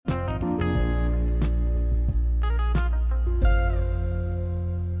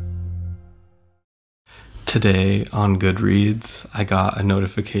Today on Goodreads, I got a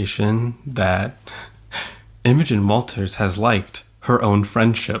notification that Imogen Walters has liked her own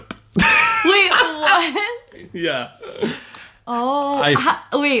friendship. Wait, what? Yeah. Oh,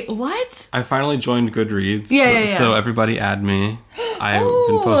 wait, what? I finally joined Goodreads. Yeah. So everybody add me. I've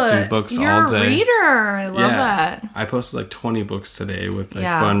been posting books all day. You're a reader. I love that. I posted like 20 books today with like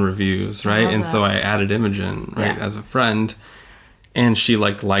Yeah. fun reviews, right? And so I added Imogen, right, as a friend. And she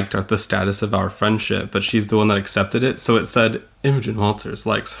liked the status of our friendship, but she's the one that accepted it. So it said, Imogen Walters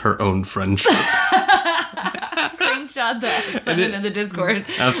likes her own friendship. Screenshot that. Send it in the Discord.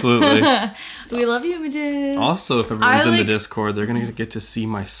 Absolutely. We love you, Imogen. Also, if everyone's in the Discord, they're going to get to see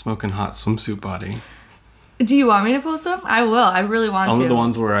my smoking hot swimsuit body. Do you want me to post them? I will. I really want to. Only the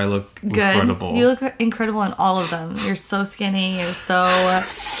ones where I look incredible. You look incredible in all of them. You're so skinny. You're so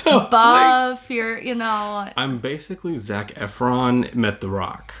buff. You're, I'm basically Zac Efron met The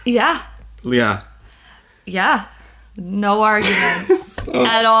Rock. Yeah. Yeah. Yeah. No arguments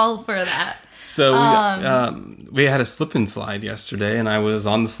at all for that. So we had a slip and slide yesterday, and I was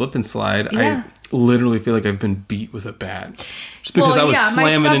on the slip and slide. Yeah. I literally feel like I've been beat with a bat. Just because I was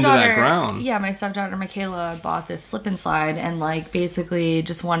slamming into that ground. Yeah, my stepdaughter Michaela bought this slip and slide and basically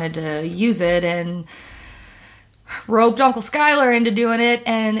just wanted to use it and roped Uncle Skylar into doing it,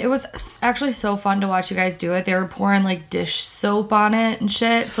 and it was actually so fun to watch you guys do it. They were pouring dish soap on it and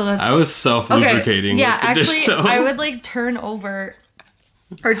shit. So that I was self-lubricating. Okay. Yeah, with the actually dish soap. I would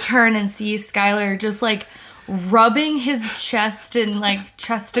turn and see Skylar just rubbing his chest and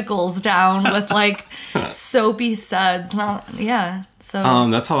chesticles down with soapy suds. So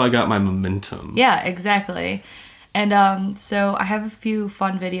that's how I got my momentum. yeah, exactly. And so I have a few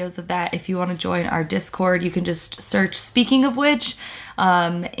fun videos of that. If you want to join our Discord, you can just search Speaking of Which,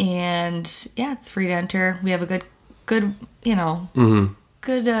 and yeah, it's free to enter. We have a good good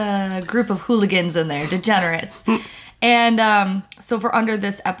group of hooligans in there, degenerates. And so for under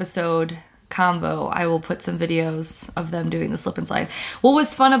this episode combo, I will put some videos of them doing the slip and slide. What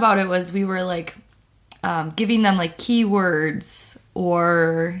was fun about it was we were giving them keywords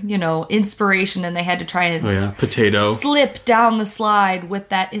or inspiration, and they had to try and potato slip down the slide with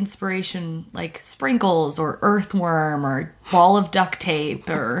that inspiration, like sprinkles or earthworm or ball of duct tape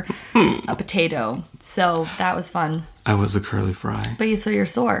or a potato. So that was fun. I was a curly fry. But you're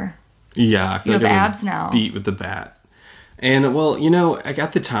sore. Yeah, I feel you like have I abs now. Beat with the bat. And,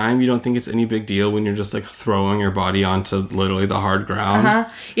 at the time, you don't think it's any big deal when you're just, throwing your body onto literally the hard ground. Uh-huh.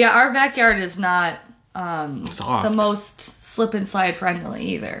 Yeah, our backyard is not soft. The most slip and slide friendly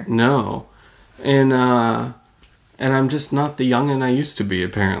either. No. And I'm just not the youngin' I used to be,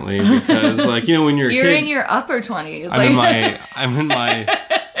 apparently. Because, when you're a You're kid... in your upper 20s. I'm in my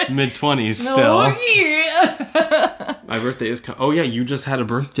mid-20s still. My birthday is... Oh, yeah, you just had a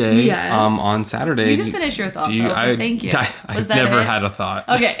birthday on Saturday. You can finish your thought, thank you. I've never had a thought.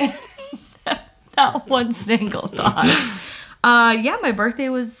 Okay. Not one single thought. Yeah, my birthday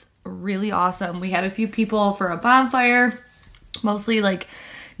was really awesome. We had a few people for a bonfire, mostly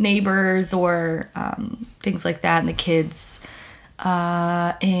neighbors or things like that, and the kids.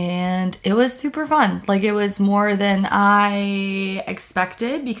 And it was super fun. It was more than I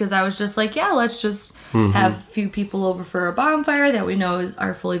expected, because I was just let's just have a few people over for a bonfire that we know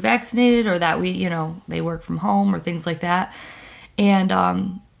are fully vaccinated, or that we, they work from home or things like that. And I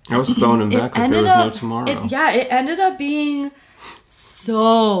was throwing him back like there was no tomorrow. It ended up being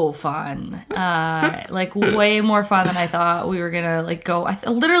so fun. Way more fun than I thought we were gonna go. I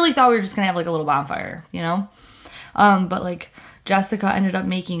literally thought we were just gonna have a little bonfire, but Jessica ended up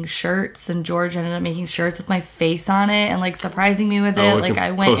making shirts, and George ended up making shirts with my face on it and surprising me with it.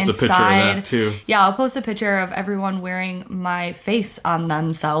 I went inside. Post a picture of that too. Yeah, I'll post a picture of everyone wearing my face on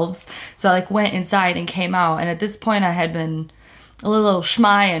themselves. So I went inside and came out, and at this point I had been a little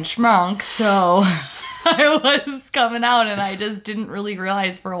schmy and schmunk, so I was coming out, and I just didn't really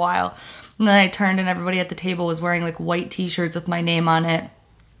realize for a while. And then I turned, and everybody at the table was wearing white t-shirts with my name on it.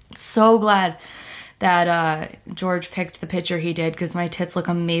 So glad that George picked the picture he did, because my tits look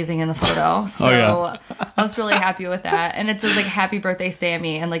amazing in the photo. So I was really happy with that. And it says happy birthday,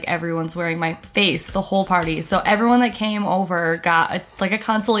 Sammy, and everyone's wearing my face the whole party. So everyone that came over got a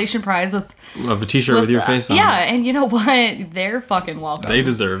consolation prize of a t-shirt with your face on it. Yeah, and you know what? They're fucking welcome. They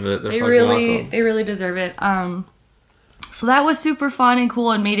deserve it. They really deserve it. So that was super fun and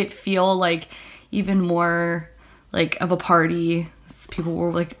cool, and made it feel even more of a party. People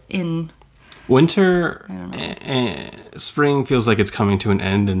were in winter, spring feels like it's coming to an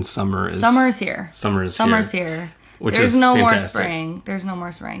end, and summer is here. Summer's here. There's no more spring. There's no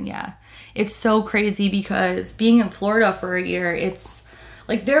more spring. Yeah, it's so crazy because being in Florida for a year, it's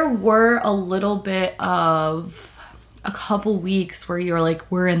Like, there were a little bit of a couple weeks where you were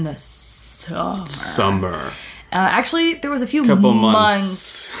like, we're in the summer. Actually, there was a few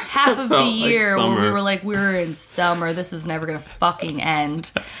months, half of the year, like where we were like, we're in summer. This is never gonna fucking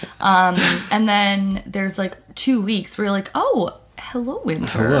end. And then there's like 2 weeks where you're like, oh, hello,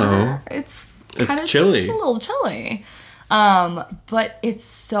 winter. Hello. It's chilly. It's a little chilly. But it's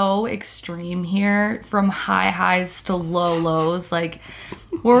so extreme here, from high highs to low lows. Like,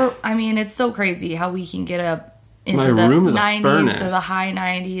 it's so crazy how we can get up into the 90s or the high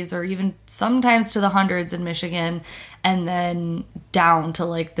 90s or even sometimes to the hundreds in Michigan, and then down to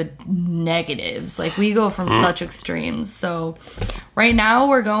like the negatives. Like, we go from such extremes. So right now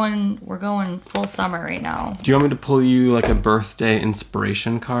we're going full summer right now. Do you want me to pull you like a birthday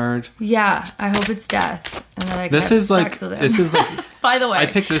inspiration card? Yeah, I hope it's death, and then I can this have is sex like with him. this is like By the way, I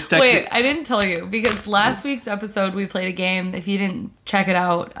picked this deck. Wait, I didn't tell you, because last week's episode we played a game. If you didn't check it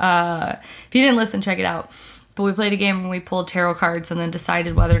out, if you didn't listen, check it out. But we played a game and we pulled tarot cards and then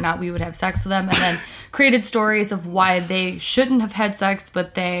decided whether or not we would have sex with them, and then created stories of why they shouldn't have had sex,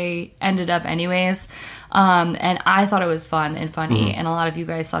 but they ended up anyways. And I thought it was fun and funny, and a lot of you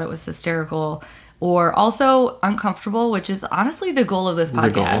guys thought it was hysterical or also uncomfortable, which is honestly the goal of this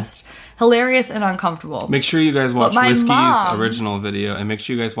podcast. Hilarious and uncomfortable. Make sure you guys watch Whiskey's original video, and make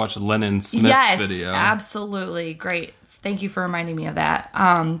sure you guys watch Lennon Smith's video. Yes, absolutely. Great. Thank you for reminding me of that.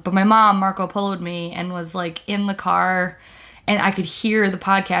 But my mom, Marco Polo'd me and was like in the car, and I could hear the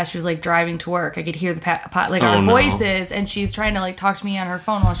podcast. She was like driving to work. I could hear the our voices, and she's trying to like talk to me on her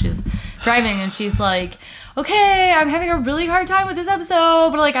phone while she's driving, and she's like, okay, I'm having a really hard time with this episode,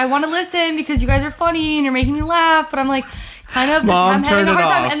 but like I want to listen because you guys are funny and you're making me laugh, but I'm like Mom, I'm having a hard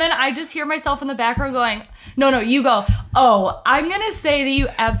time. And then I just hear myself in the background going, no, you go, oh, I'm going to say that you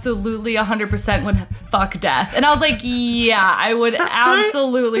absolutely 100% would fuck death. And I was like, yeah, I would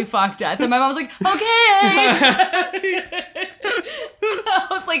absolutely fuck death. And my mom was like, okay. I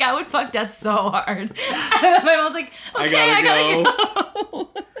was like, I would fuck death so hard. And then my mom was like, okay, I gotta go.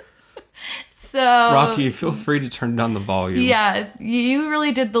 So, Rocky, feel free to turn down the volume. Yeah, you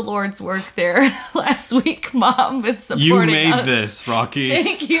really did the Lord's work there last week, Mom, with supporting You made us. this, Rocky.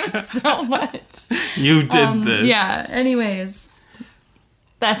 Thank you so much. You did this. Yeah, anyways,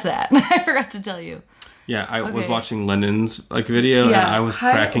 that's that. I forgot to tell you. Yeah, I was watching Lennon's video, and I was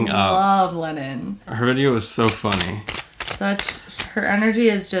cracking up. I love Lennon. Her video was so funny. Her energy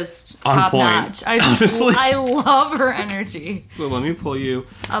is just on top point. Notch. I love her energy. So let me pull you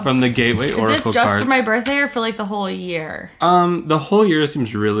from the Gateway Oracle cards. Is this just for my birthday or for like the whole year? The whole year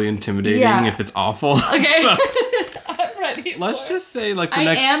seems really intimidating if it's awful. Okay. So, I'm ready. Let's just say like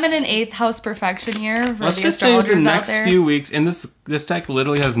I am in an 8th house perfection year for let's the just say astrologers the out next there. few weeks, and this deck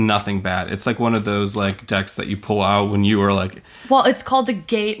literally has nothing bad. It's like one of those like decks that you pull out when you are like. Well, it's called the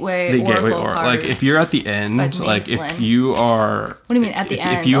Gateway Oracle cards. Like if you're at the end, like if you are. What do you mean at the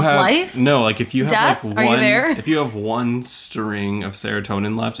end? If you of have life? No, like if you have Death? like Are one. you there? If you have one string of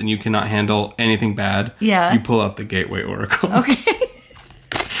serotonin left and you cannot handle anything bad, you pull out the Gateway Oracle. Okay.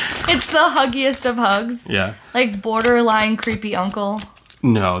 It's the huggiest of hugs. Yeah. Like borderline creepy uncle.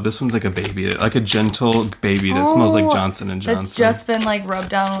 No, this one's like a baby, like a gentle baby that smells like Johnson & Johnson. That's just been like rubbed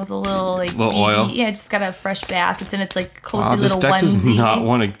down with a little like little oil. Yeah, it just got a fresh bath. It's in its like cozy this little deck onesie. does not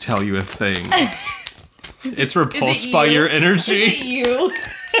want to tell you a thing. It's repulsed by your energy. Is it you?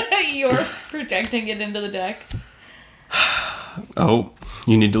 You're projecting it into the deck. Oh,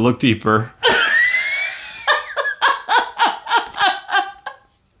 you need to look deeper.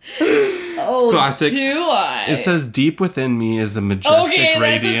 Oh, classic. Do I? It says, "Deep within me is a majestic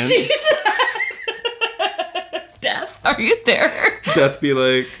radiance." That's what she said. Death, are you there? Death be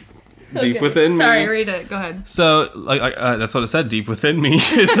like, deep within me. Sorry, read it. Go ahead. So, that's what it said. Deep within me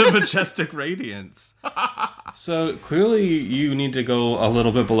is a majestic radiance. So clearly, you need to go a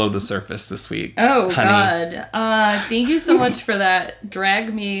little bit below the surface this week. Oh honey. God! Thank you so much for that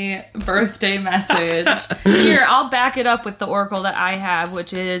drag me birthday message. Here, I'll back it up with the oracle that I have,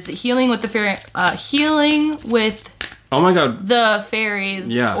 which is healing with the healing with. Oh my God! The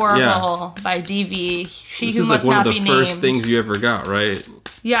Fairies Oracle by DV. She this who is must like one not of be the named. first things you ever got, right?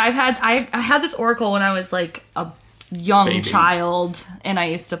 Yeah, I had this oracle when I was like a young child, and I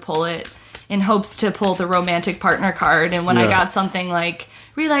used to pull it in hopes to pull the romantic partner card. And when I got something like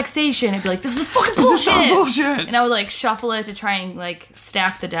relaxation, I'd be like, "This is fucking bullshit!" And I would like shuffle it to try and like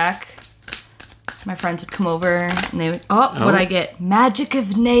stack the deck. My friends would come over, and they would, what'd I get? Magic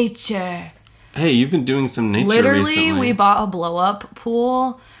of Nature. Hey, you've been doing some nature Literally, recently. we bought a blow-up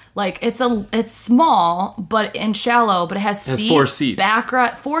pool Like it's small but and shallow, but it has seats, 4 seats.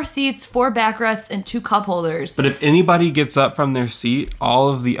 4 seats, 4 backrests, and 2 cup holders. But if anybody gets up from their seat, all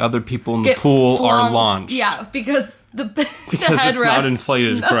of the other people in the pool are launched. Yeah, because because it's not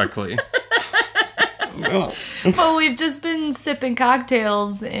inflated correctly. But we've just been sipping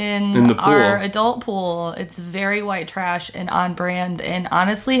cocktails in the pool. our adult pool. It's very white trash and on brand, and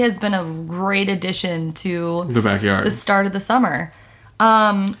honestly has been a great addition to the backyard, the start of the summer.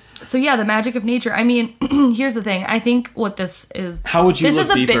 So yeah, the magic of nature. I mean, here's the thing. I think what this is. How would you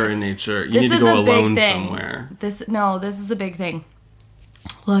look deeper in nature? You need to go alone somewhere. This is a big thing.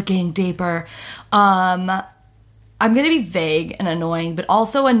 Looking deeper. I'm going to be vague and annoying, but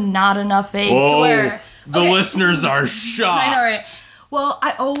also not enough vague to where... The listeners are shocked. I know, right? Well,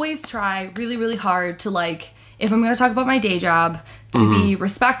 I always try really, really hard to, like, if I'm going to talk about my day job, to be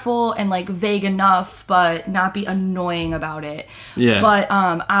respectful and, like, vague enough, but not be annoying about it. Yeah. But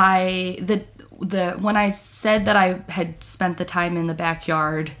when I said that I had spent the time in the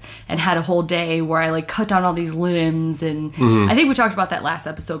backyard and had a whole day where I, like, cut down all these limbs, and I think we talked about that last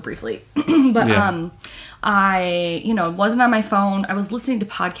episode briefly. But, yeah. I, wasn't on my phone. I was listening to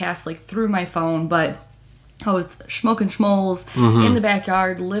podcasts, like, through my phone, but I was smoking schmoles in the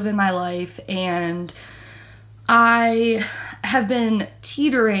backyard, living my life, and I have been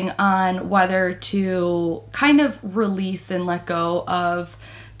teetering on whether to kind of release and let go of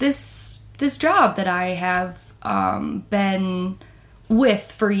this job that I have been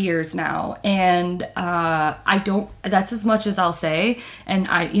with for years now, and that's as much as I'll say, and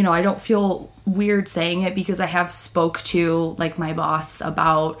I don't feel weird saying it because I have spoke to, like, my boss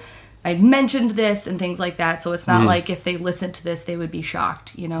about, I mentioned this and things like that, so it's not like if they listened to this they would be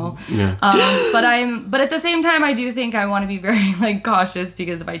shocked, Yeah. But at the same time I do think I want to be very, like, cautious,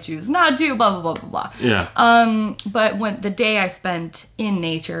 because if I choose not to, blah blah blah blah blah. Yeah. But when the day I spent in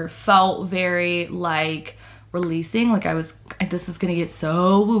nature felt very, like, releasing, like this is gonna get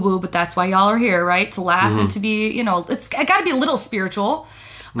so woo woo, but that's why y'all are here, right? To laugh and to be, I gotta be a little spiritual.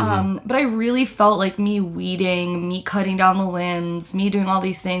 But I really felt like me weeding, me cutting down the limbs, me doing all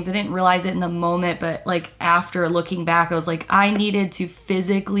these things. I didn't realize it in the moment, but, like, after looking back, I was like, I needed to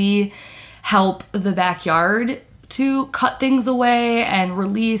physically help the backyard to cut things away and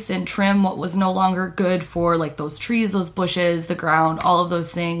release and trim what was no longer good for, like, those trees, those bushes, the ground, all of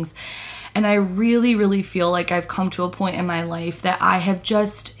those things. And I really, really feel like I've come to a point in my life that I have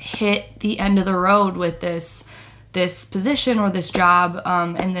just hit the end of the road with this position or this job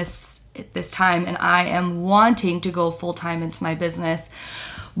and this time, and I am wanting to go full-time into my business,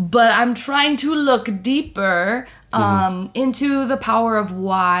 but I'm trying to look deeper into the power of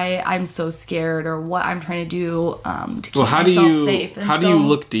why I'm so scared, or what I'm trying to do to keep myself safe. And how do you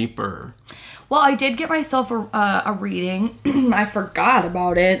look deeper? Well, I did get myself a reading. I forgot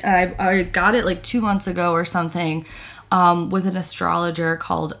about it. I got it like 2 months ago or something. With an astrologer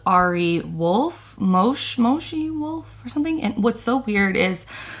called Ari Wolf, Moshi Wolf or something. And what's so weird is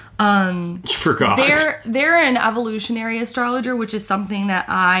you forgot. They're an evolutionary astrologer, which is something that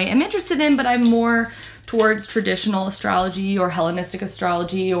I am interested in, but I'm more towards traditional astrology or Hellenistic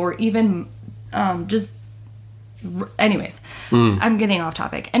astrology, or even anyways, I'm getting off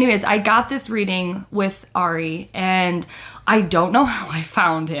topic. Anyways, I got this reading with Ari, and I don't know how I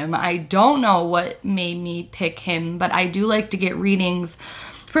found him. I don't know what made me pick him, but I do like to get readings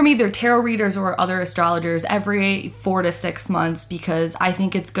from either tarot readers or other astrologers every 4 to 6 months, because I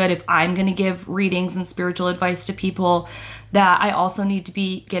think it's good if I'm going to give readings and spiritual advice to people, that I also need to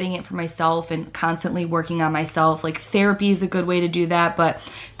be getting it for myself and constantly working on myself. Like, therapy is a good way to do that, but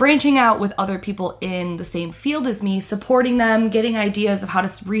branching out with other people in the same field as me, supporting them, getting ideas of how to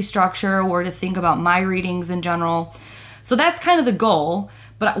restructure or to think about my readings in general. So that's kind of the goal.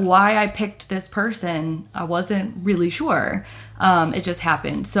 But why I picked this person, I wasn't really sure. It just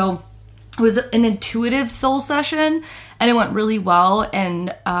happened. So it was an intuitive soul session, and it went really well.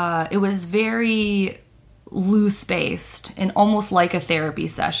 And it was very loose-based and almost like a therapy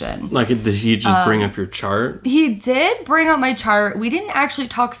session. Like, did he just bring up your chart? He did bring up my chart. We didn't actually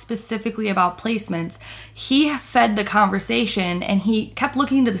talk specifically about placements. He fed the conversation, and he kept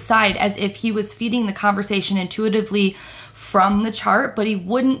looking to the side as if he was feeding the conversation intuitively from the chart, but he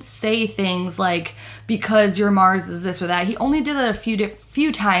wouldn't say things like, because your Mars is this or that. He only did that a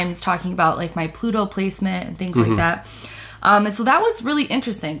few times, talking about, like, my Pluto placement and things like that. And so that was really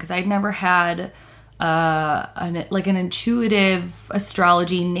interesting, because I'd never had an intuitive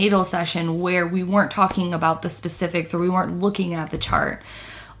astrology natal session where we weren't talking about the specifics or we weren't looking at the chart.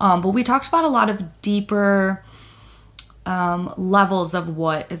 But we talked about a lot of deeper levels of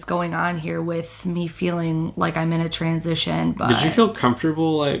what is going on here with me feeling like I'm in a transition. But did you feel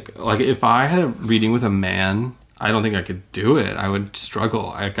comfortable? Like if I had a reading with a man, I don't think I could do it. I would struggle.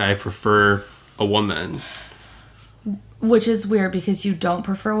 Like I prefer a woman. Which is weird because you don't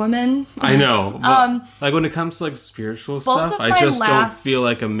prefer women. I know. But like when it comes to like spiritual stuff, I just don't feel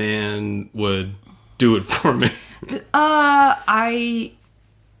like a man would do it for me.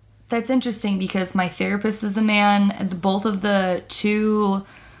 That's interesting because my therapist is a man. And both of the 2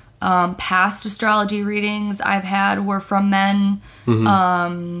 past astrology readings I've had were from men.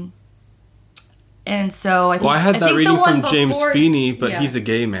 Mm-hmm. And so I think... Well, I had that reading from James Feeney, but he's a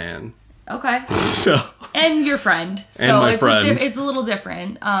gay man. Okay. So... And your friend. So and my it's friend. It's a little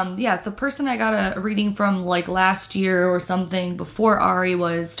different. The person I got a reading from like last year or something before Ari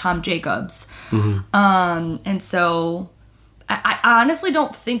was Tom Jacobs. Mm-hmm. And so I honestly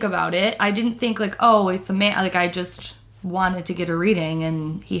don't think about it. I didn't think like, oh, it's a man. Like I just wanted to get a reading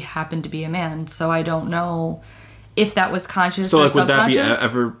and he happened to be a man. So I don't know if that was conscious or subconscious. So like would that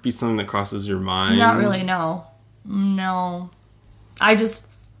ever be something that crosses your mind? Not really, no. No. I just...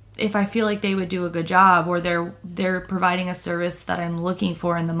 if I feel like they would do a good job or they're providing a service that I'm looking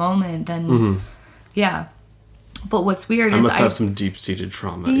for in the moment, then yeah. But what's weird is I must have some deep-seated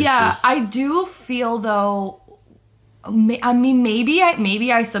trauma issues. I do feel though. I mean, maybe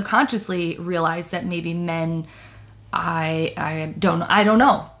I subconsciously realize that maybe men. I don't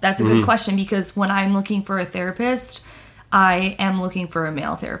know. That's a good question because when I'm looking for a therapist, I am looking for a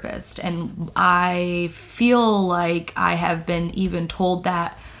male therapist, and I feel like I have been even told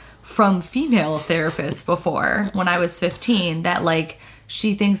that from female therapists before when I was 15 that like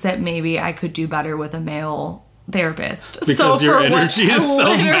she thinks that maybe I could do better with a male therapist because your energy is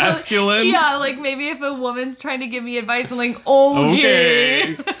so masculine. Yeah, like maybe if a woman's trying to give me advice, I'm like, okay.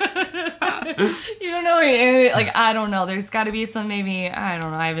 You don't know, like I don't know. There's got to be some maybe I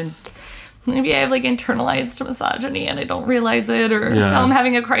don't know. Maybe I have like internalized misogyny and I don't realize it, or I'm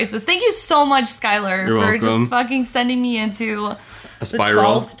having a crisis. Thank you so much, Skylar, for welcome. just fucking sending me into a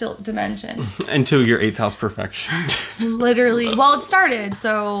spiral, the 12th dimension. Into your 8th house perfection. Literally. Well, it started.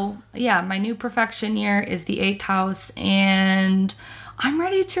 So, yeah, my new perfection year is the 8th house, and I'm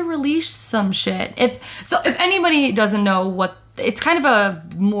ready to release some shit. If anybody doesn't know what, it's kind of a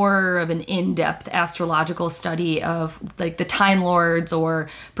more of an in-depth astrological study of like the Time Lords or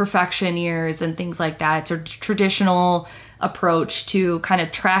perfection years and things like that. It's a traditional approach to kind of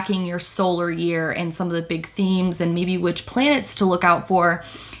tracking your solar year and some of the big themes and maybe which planets to look out for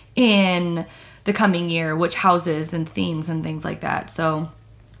in the coming year, which houses and themes and things like that. So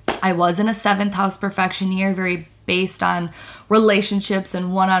I was in a 7th house perfection year, very based on relationships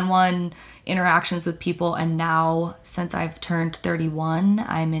and one-on-one interactions with people. And now since I've turned 31,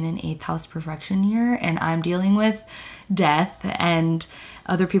 I'm in an 8th house perfection year, and I'm dealing with death and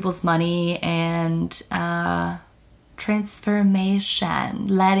other people's money and transformation,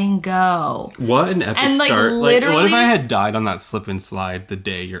 letting go. What an epic start. Like, what if I had died on that slip and slide the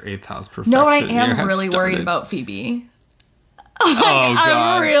day your 8th house perfection No, I am really worried about Phoebe. Oh, God.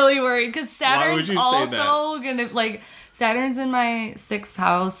 I'm really worried because Saturn's also gonna, like, Saturn's in my 6th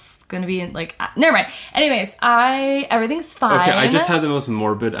house, gonna be in, like, never mind. Anyways, everything's fine. Okay, I just had the most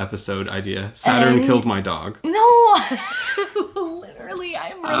morbid episode idea. Saturn killed my dog. No! Literally,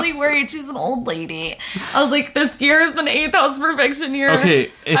 I'm really worried. She's an old lady. I was like, this year is an 8th house perfection year.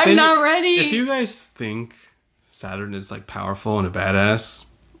 Okay, I'm not ready. If you guys think Saturn is, like, powerful and a badass,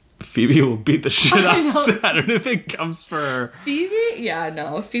 Phoebe will beat the shit out of Saturn if it comes for her. Phoebe? Yeah,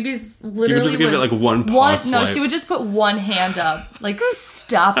 no. Phoebe's literally... She would just give it like one paw swipe. No, she would just put one hand up. Like,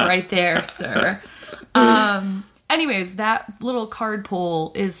 stop right there, sir. Anyways, that little card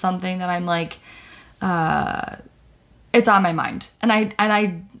pull is something that I'm like... it's on my mind. And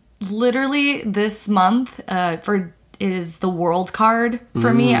I literally, this month, is the World card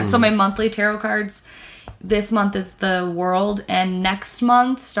for me. So my monthly tarot cards... This month is the World, and next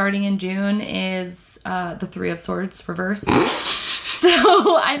month, starting in June, is the 3 of Swords reverse.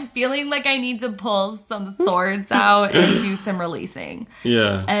 So I'm feeling like I need to pull some swords out and do some releasing.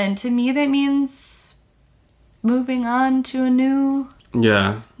 Yeah. And to me, that means moving on to a new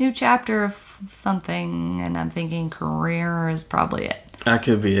chapter of something. And I'm thinking career is probably it. That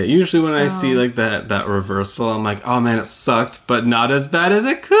could be it. Usually when I see like that reversal, I'm like, oh man, it sucked, but not as bad as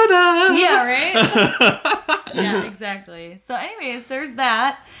it could have. Yeah, right? Yeah, exactly. So anyways, there's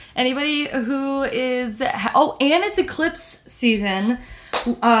that. Anybody who is... Oh, and it's eclipse season.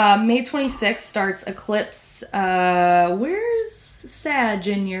 May 26th starts eclipse. Where's Sag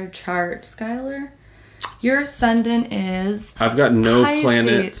in your chart, Skylar? Your ascendant is I've got no Pisces.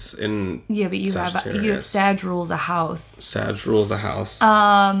 planets in Yeah, but you have Sag rules a house. Sag rules a house.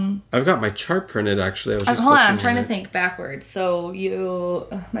 I've got my chart printed, actually. Hold on, I'm trying to think backwards. So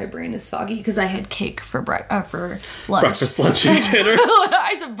my brain is foggy because I had cake for lunch. Breakfast, lunch, and dinner.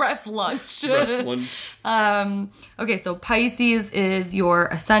 I said lunch. lunch. Okay, so Pisces is your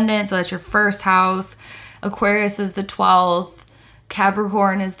ascendant, so that's your first house. Aquarius is the 12th.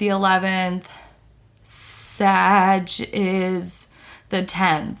 Capricorn is the 11th. Sag is the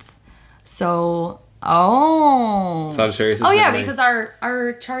 10th. So, Sagittarius is because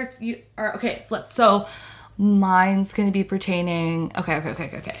our charts are okay, flip. So mine's going to be pertaining.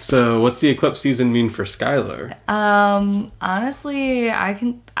 Okay. So, what's the eclipse season mean for Skylar? Honestly, I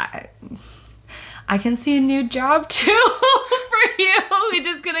can see a new job too for you. We're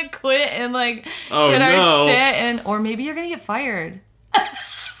just going to quit and get our shit or maybe you're going to get fired.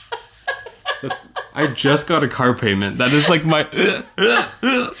 I just got a car payment. That is like my...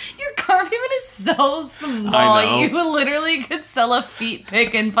 Your car payment is so small. I know. You literally could sell a feet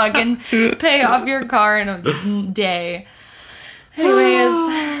pick and fucking pay off your car in a day.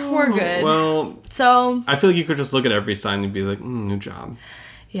 Anyways, we're good. Well, so I feel like you could just look at every sign and be like, new job.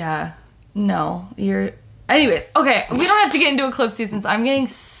 Yeah. No, you're... Anyways, okay, we don't have to get into eclipse seasons.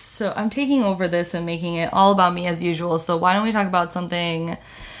 I'm taking over this and making it all about me as usual. So why don't we talk about something...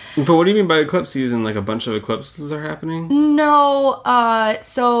 But what do you mean by eclipse season? Like a bunch of eclipses are happening? No,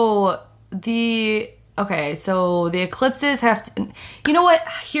 so the eclipses have to... You know what?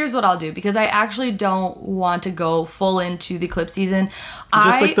 Here's what I'll do, because I actually don't want to go full into the eclipse season.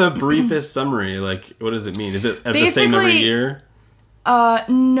 Just like the briefest summary, like, what does it mean? Is it the same every year?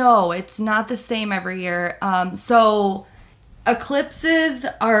 No, it's not the same every year. So... Eclipses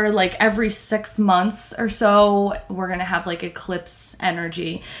are like every 6 months or so, we're going to have like eclipse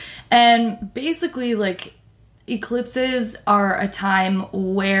energy. And basically like eclipses are a time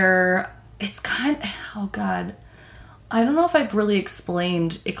where it's oh God, I don't know if I've really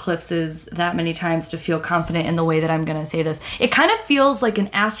explained eclipses that many times to feel confident in the way that I'm going to say this. It kind of feels like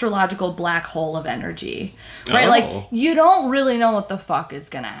an astrological black hole of energy, right? Like you don't really know what the fuck is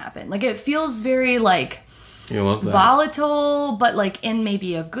going to happen. Like it feels very like... volatile, but like in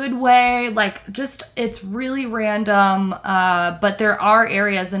maybe a good way. Like just it's really random, but there are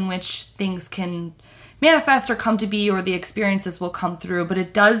areas in which things can manifest or come to be, or the experiences will come through. But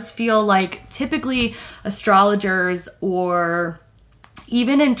it does feel like typically astrologers, or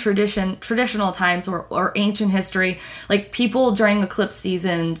even in traditional times or ancient history, like people during eclipse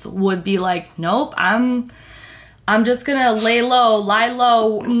seasons would be like, nope, I'm just gonna lie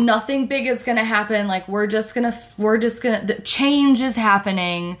low. Nothing big is gonna happen. Like we're just gonna. The change is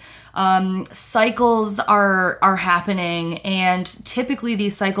happening. Cycles are happening, and typically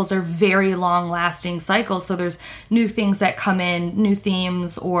these cycles are very long-lasting cycles. So there's new things that come in, new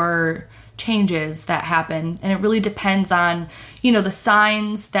themes or changes that happen, and it really depends on the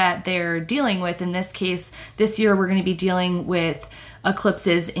signs that they're dealing with. In this case, this year we're going to be dealing with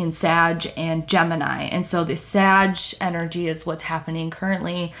eclipses in Sag and Gemini. And so the Sag energy is what's happening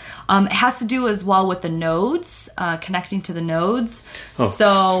currently. It has to do as well with the nodes, connecting to the nodes.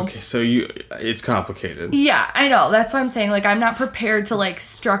 So it's complicated. Yeah, I know. That's why I'm saying like I'm not prepared to like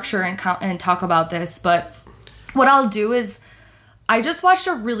structure and talk about this, but what I'll do is I just watched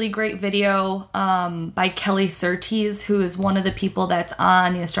a really great video by Kelly Surtees, who is one of the people that's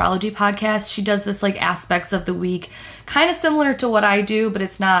on the astrology podcast. She does this like aspects of the week, kind of similar to what I do, but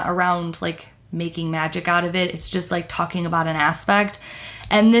it's not around like making magic out of it. It's just like talking about an aspect.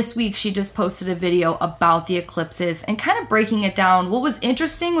 And this week she just posted a video about the eclipses and kind of breaking it down. What was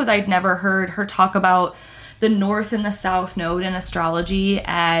interesting was I'd never heard her talk about the North and the South Node in astrology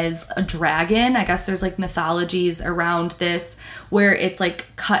as a dragon. I guess there's like mythologies around this where it's like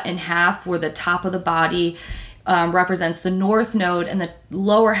cut in half, where the top of the body represents the North Node and the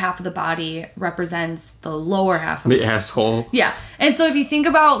lower half of the body represents the lower half of the asshole. Yeah. And so if you think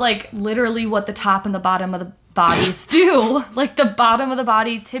about like literally what the top and the bottom of the bodies do, like the bottom of the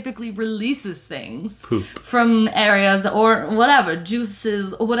body typically releases things from areas or whatever,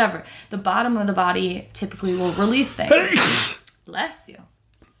 juices or whatever. The bottom of the body typically will release things. Bless you.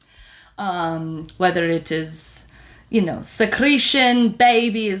 Whether it is, secretion,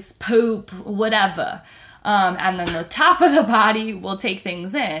 babies, poop, whatever. And then the top of the body will take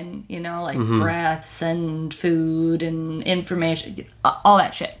things in, like breaths and food and information, all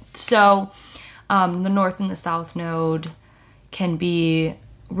that shit. So the North and the South Node can be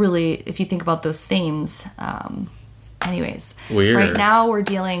really, if you think about those themes, anyways. Weird. Right now we're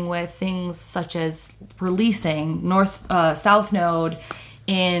dealing with things such as releasing South Node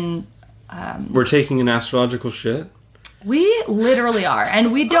in We're taking an astrological shit? We literally are.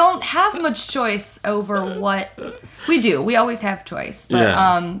 And we don't have much choice over what we do. We always have choice. But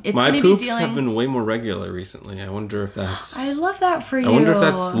it's going to be dealing... My poops have been way more regular recently. I wonder if that's... I love that for you. I wonder if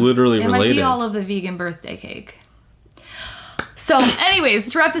that's literally related. It might be all of the vegan birthday cake. So,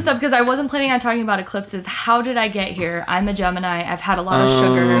 anyways, to wrap this up, because I wasn't planning on talking about eclipses, how did I get here? I'm a Gemini. I've had a lot of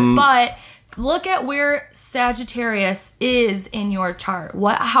sugar. But look at where Sagittarius is in your chart.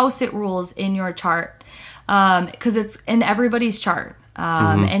 What house it rules in your chart. Because it's in everybody's chart.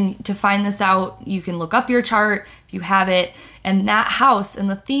 And to find this out, you can look up your chart if you have it. And that house and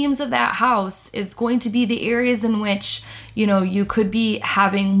the themes of that house is going to be the areas in which, you know, you could be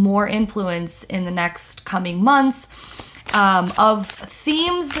having more influence in the next coming months. Of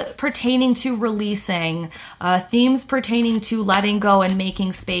themes pertaining to releasing, themes pertaining to letting go and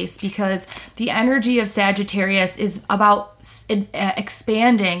making space, because the energy of Sagittarius is about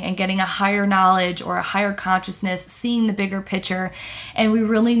expanding and getting a higher knowledge or a higher consciousness, seeing the bigger picture. And we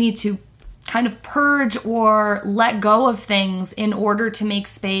really need to kind of purge or let go of things in order to make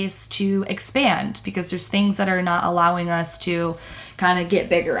space to expand, because there's things that are not allowing us to kind of get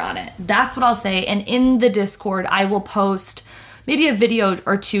bigger on it. That's what I'll say. And in the Discord, I will post maybe a video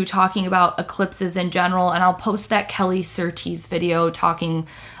or two talking about eclipses in general, and I'll post that Kelly Surtees video talking,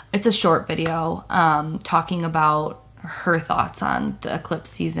 it's a short video, talking about her thoughts on the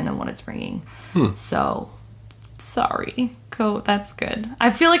eclipse season and what it's bringing. So, sorry. Go, that's good.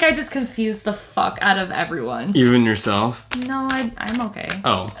 I feel like I just confused the fuck out of everyone. Even yourself? No, I'm okay.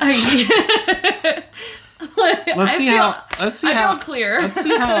 Oh. Let's see how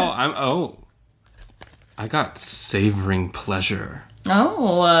I got savoring pleasure.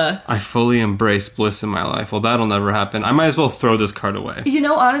 Oh. I fully embrace bliss in my life. Well, that'll never happen. I might as well throw this card away. You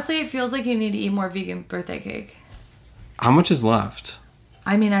know, honestly, it feels like you need to eat more vegan birthday cake. How much is left?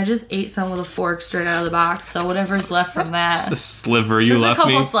 I mean, I just ate some with a fork straight out of the box, so whatever's left from that. The sliver you left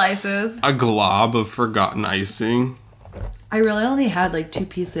me. There's a couple slices. A glob of forgotten icing. I really only had like 2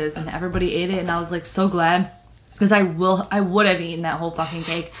 pieces, and everybody ate it, and I was like so glad, because I would have eaten that whole fucking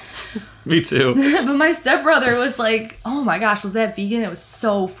cake. Me too. But my stepbrother was like, "Oh my gosh, was that vegan? It was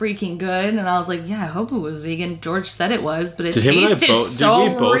so freaking good." And I was like, "Yeah, I hope it was vegan." George said it was, but it tasted so real.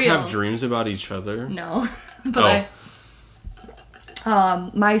 Did we both have dreams about each other? No, but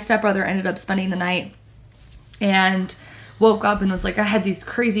my stepbrother ended up spending the night and woke up and was like, I had these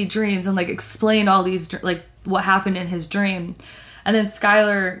crazy dreams, and like explained all these like what happened in his dream. And then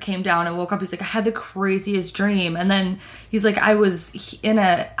Skylar came down and woke up. He's like, I had the craziest dream. And then he's like, I was in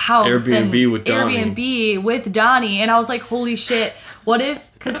a house Airbnb with Donnie. And I was like, holy shit. What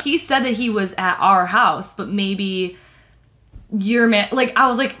if, because he said that he was at our house, but maybe your man, like, I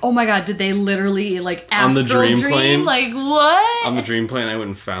was like, oh my god, did they literally like astral on the dream plane? Like, what? On the dream plane, I went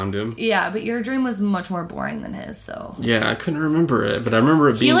and found him. Yeah, but your dream was much more boring than his, so. Yeah, I couldn't remember it, but I remember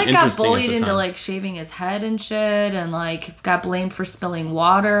it being interesting. He like got bullied into like shaving his head and shit, and like got blamed for spilling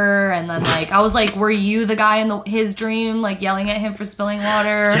water, and then like I was like, were you the guy in his dream like yelling at him for spilling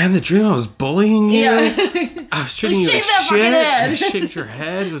water? Yeah, in the dream I was bullying you. Yeah. I was treating you like shit. I shaved your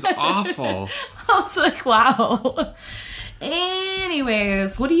head. It was awful. I was like, wow.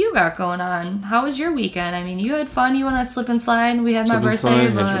 Anyways, what do you got going on? How was your weekend? I mean, you had fun. You went on slip and slide. We had my birthday.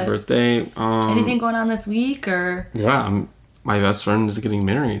 Had your birthday. Anything going on this week or? Yeah, my best friend is getting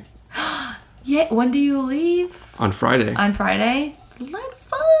married. Yeah. When do you leave? On Friday. On Friday. That's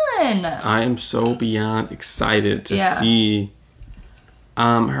fun. I am so beyond excited to see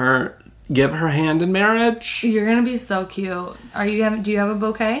her give her hand in marriage. You're gonna be so cute. Do you have a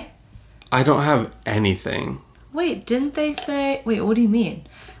bouquet? I don't have anything. Wait, didn't they say... Wait, what do you mean?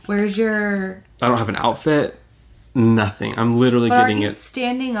 Where's your... I don't have an outfit. Nothing. I'm literally getting it...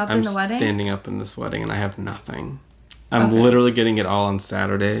 standing up in the wedding? I'm standing up in this wedding and I have nothing. I'm literally getting it all on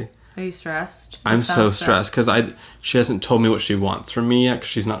Saturday. Are you stressed? I'm so stressed because she hasn't told me what she wants from me yet because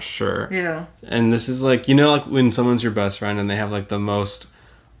she's not sure. Yeah. And this is like, you know, like when someone's your best friend and they have like the most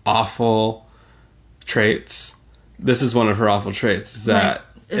awful traits. This is one of her awful traits. Is that...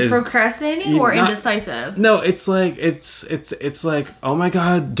 Is procrastinating or indecisive? No, it's like it's like, oh my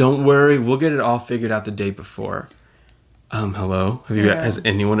god, don't worry, we'll get it all figured out the day before. Hello? Has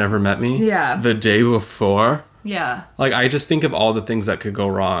anyone ever met me? Yeah. The day before? Yeah. Like, I just think of all the things that could go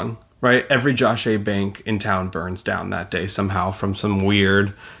wrong, right? Every Josh A. bank in town burns down that day somehow from some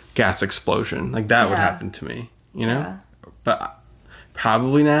weird gas explosion. Like, that would happen to me, you know? Yeah. But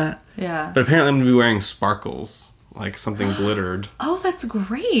probably not. Yeah. But apparently I'm going to be wearing sparkles. Like something glittered. Oh, that's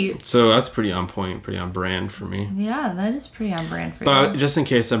great. So that's pretty on point, pretty on brand for me. Yeah, that is pretty on brand for you. But just in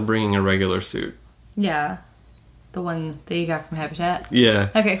case, I'm bringing a regular suit. Yeah. The one that you got from Habitat? Yeah.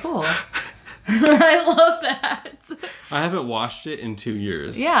 Okay, cool. I love that. I haven't washed it in 2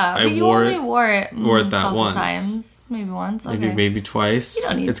 years. Yeah, but you only wore it that couple once. times. Maybe once. Okay. Maybe twice. You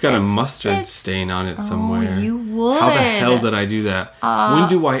don't need It's got a it's- mustard it's- stain on it somewhere. You would. How the hell did I do that? When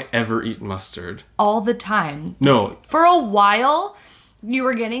do I ever eat mustard? All the time. No. For a while, you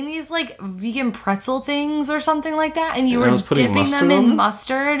were getting these like vegan pretzel things or something like that, and you And I were was putting dipping them mustard on in them?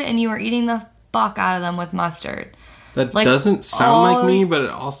 mustard, and you were eating the fuck out of them with mustard. That Like, doesn't sound all- like me, but it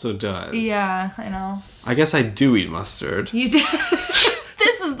also does. Yeah, I know. I guess I do eat mustard. You did.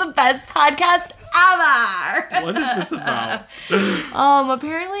 This is the best podcast ever. What is this about?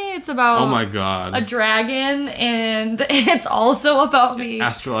 Apparently it's about Oh my god. a dragon, and it's also about the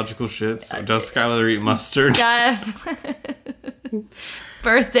Astrological shit. So does Skylar eat mustard? death.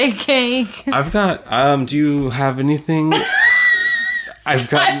 Birthday cake. I've got. Do you have anything? I've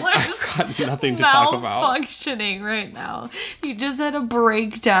got nothing to talk about. Malfunctioning right now. You just had a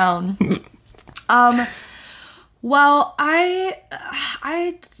breakdown. Well, I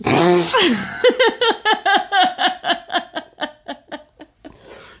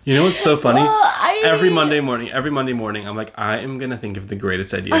You know what's so funny? Well, every Monday morning, I'm like, I am gonna think of the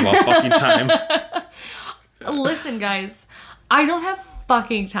greatest idea of all fucking time. Listen, guys, I don't have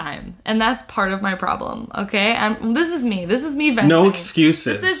fucking time, and that's part of my problem. Okay, this is me venting. No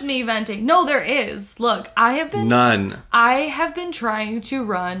excuses. This is me venting. No, there is. Look, None. I have been trying to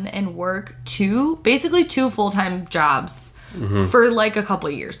run and work basically two full-time jobs for like a couple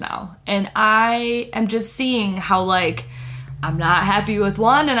years now. And I am just seeing how like I'm not happy with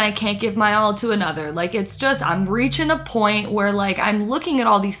one and I can't give my all to another. Like it's just, I'm reaching a point where like I'm looking at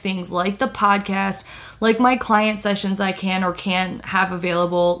all these things like the podcast, like my client sessions I can or can't have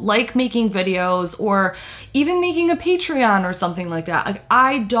available, like making videos or even making a Patreon or something like that. Like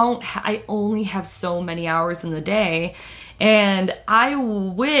I only have so many hours in the day. And I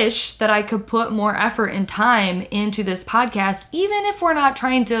wish that I could put more effort and time into this podcast, even if we're not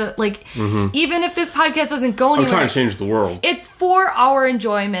trying to, like, even if this podcast doesn't go anywhere. I'm trying to change the world. It's for our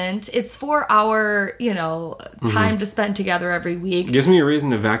enjoyment. It's for our, time to spend together every week. Gives me a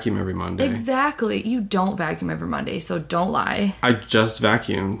reason to vacuum every Monday. Exactly. You don't vacuum every Monday, so don't lie. I just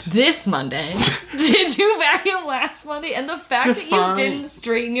vacuumed. This Monday. Did you vacuum last Monday? And the fact that you didn't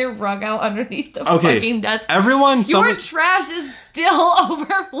straighten your rug out underneath the fucking desk. Your trash is still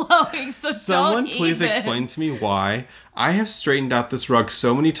overflowing, so someone don't please even. explain to me why I have straightened out this rug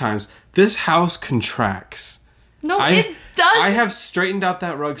so many times. This house contracts. No, it does. I have straightened out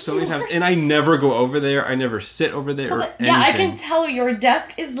that rug so many times, and I never go over there. I never sit over there or anything. Yeah, I can tell your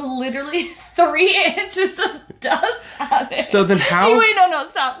desk is literally 3 inches of dust on it. So then how... Wait, no,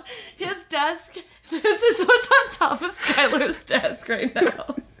 stop. His desk, this is what's on top of Skylar's desk right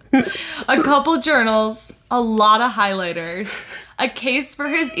now. A couple journals, a lot of highlighters, a case for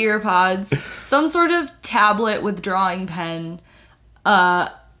his earpods, some sort of tablet with drawing pen,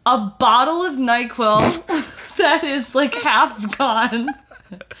 a bottle of NyQuil that is like half gone,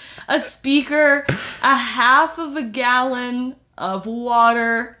 a speaker, a half of a gallon of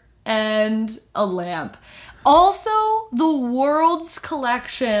water, and a lamp. Also, the world's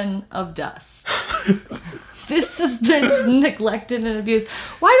collection of dust. This has been neglected and abused.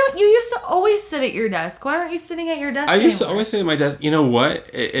 Why don't you used to always sit at your desk? Why aren't you sitting at your desk I used to anymore? always sit at my desk. You know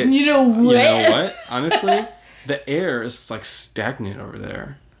what? You know what? Honestly, the air is like stagnant over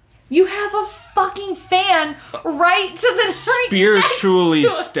there. You have a fucking fan right to the Spiritually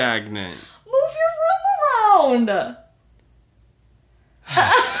next to it. stagnant. Move your room around.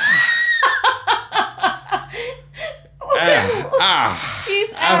 He's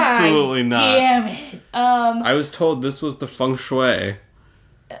absolutely not. Damn it. I was told this was the feng shui.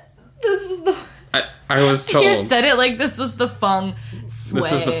 This was the. I was told. You said it like this was the feng shui.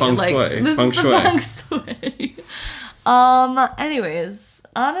 This is the feng shui. This Feng is the shui. feng shui. Anyways,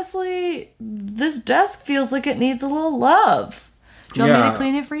 honestly, this desk feels like it needs a little love. Do you want me to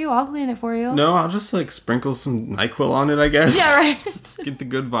clean it for you? I'll clean it for you. No, I'll just like sprinkle some NyQuil on it, I guess. Yeah, right. Get the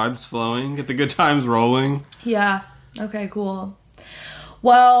good vibes flowing. Get the good times rolling. Yeah. Okay, cool.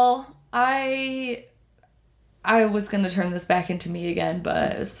 Well, I was going to turn this back into me again,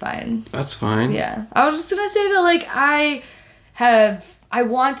 but it's fine. That's fine. Yeah. I was just going to say that, like, I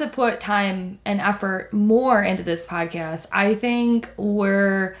want to put time and effort more into this podcast. I think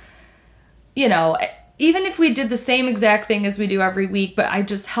we're, even if we did the same exact thing as we do every week, but I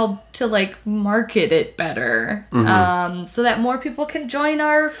just help to, like, market it better. So that more people can join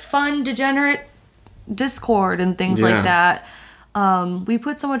our fun, degenerate Discord and things like that. We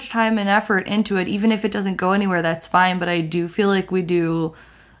put so much time and effort into it. Even if it doesn't go anywhere, that's fine. But I do feel like we do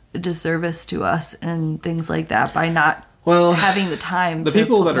a disservice to us and things like that by not Well, having the time. the to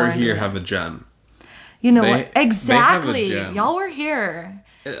people put that are more into here it. have a gem. You know they- what? they have a Exactly. gem. Y'all were here.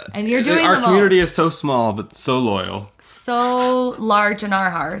 And you're doing Our the community most. is so small but so loyal, So large in our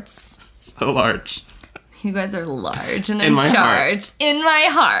hearts. so large. You guys are large and In in my charge. In my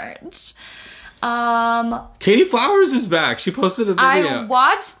heart. Katie Flowers is back. She posted a video. I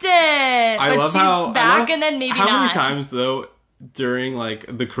watched it. I but love she's how back and then maybe how not. many times though during like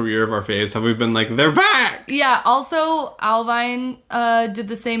the career of our faves have we been like they're back? Yeah, also Alvine did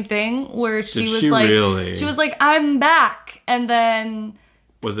the same thing where she Did was she like really? she was like, I'm back, and then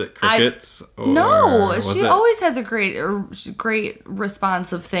Was it crickets? no, was she it- always has a great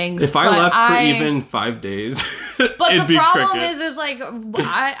response of things. If I but left for even 5 days, But it'd the be problem crickets. is like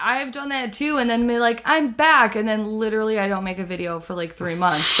I've done that too, and then be like, I'm back, and then literally I don't make a video for like 3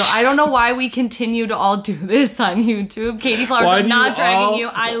 months. So I don't know why we continue to all do this on YouTube. Katie Flowers, Why I'm do not you dragging all- you.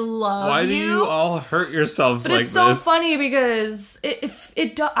 I love Why you. do you all hurt yourselves But like it's so this? funny because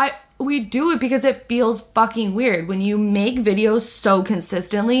we do it because it feels fucking weird when you make videos so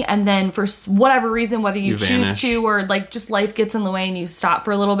consistently and then for whatever reason, whether you choose vanish. to or like just life gets in the way and you stop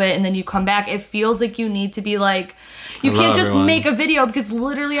for a little bit and then you come back, it feels like you need to be like, you Hello, can't just everyone. make a video because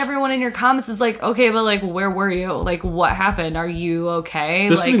literally everyone in your comments is like, okay, but like, where were you? Like, what happened? Are you okay?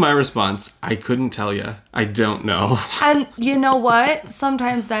 This like, would be my response. I couldn't tell you. I don't know. and you know what?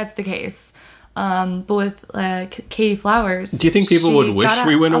 Sometimes that's the case. But with Katie Flowers, Do you think people she would wish got a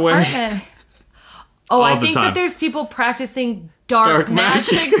we went away? apartment. Oh, I All the think time. that there's people practicing dark, Dark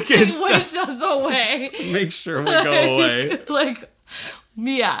magic, magic to against wish us away. Make sure we go away. Like,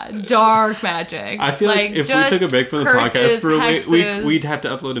 yeah, dark magic. I feel like if we just took a break from the curses, podcast for a week, hexes. we'd have to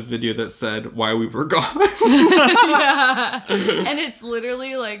upload a video that said why we were gone. And it's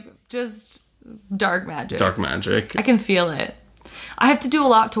literally like just dark magic. Dark magic. I can feel it. I have to do a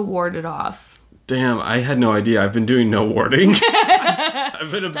lot to ward it off. Damn, I had no idea. I've been doing no warding. I've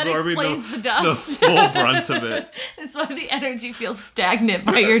been absorbing explains the the dust. full brunt of it. That's why the energy feels stagnant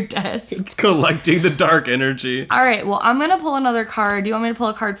by your desk. It's collecting the dark energy. All right, well, I'm gonna pull another card. Do you want me to pull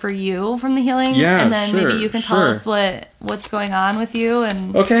a card for you from the healing? Yeah, and then sure, maybe you can tell sure. us what's going on with you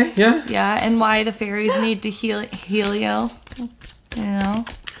and Okay, yeah. yeah, and why the fairies need to heal you. You know,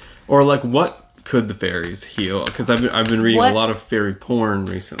 Or like, what could the fairies heal? Because I've been reading What- a lot of fairy porn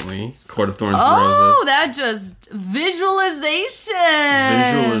recently. Court of Thorns and oh, Roses. that just visualization.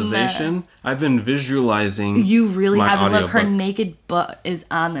 Visualization. I've been visualizing. You really my haven't looked. Her audiobook. naked butt is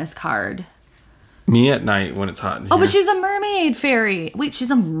on this card. Me at night when it's hot in here. Oh, but she's a mermaid fairy. Wait,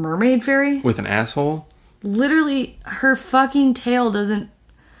 she's a mermaid fairy? with an asshole. Literally, her fucking tail doesn't.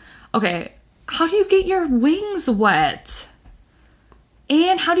 Okay, how do you get your wings wet?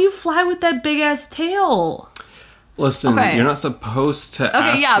 And how do you fly with that big ass tail? Listen, Okay. you're not supposed to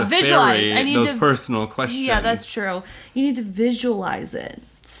ask yeah, the visualize. fairy I need those to- personal questions. Yeah, that's true. You need to visualize it.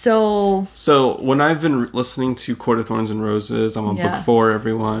 So, So when I've been listening to Court of Thorns and Roses, I'm on Yeah. book 4,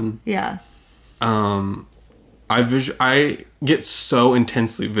 everyone. yeah. I get so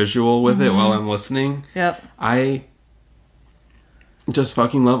intensely visual with it Mm-hmm. while I'm listening. Yep. I just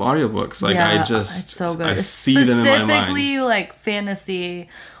fucking love audiobooks. Like yeah, I just it's so good. I see them in my mind. Specifically, like fantasy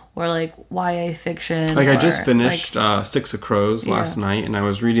or like YA fiction. Like I or, just finished like, Six of Crows last Yeah. night, and I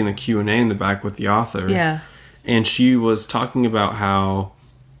was reading the Q&A in the back with the author. yeah. And she was talking about how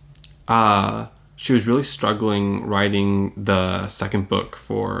she was really struggling writing the second book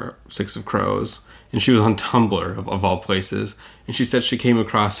for Six of Crows. And she was on Tumblr, of all places. And she said she came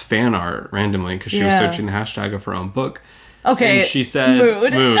across fan art randomly because she was Yeah. searching the hashtag of her own book. Okay. And she said,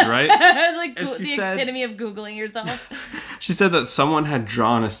 mood. right? It's like And she the said- epitome of Googling yourself. She said that someone had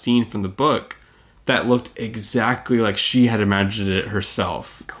drawn a scene from the book that looked exactly like she had imagined it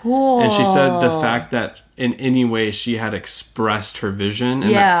herself. Cool. And she said the fact that in any way she had expressed her vision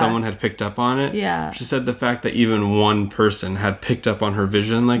and Yeah. that someone had picked up on it. Yeah. She said the fact that even one person had picked up on her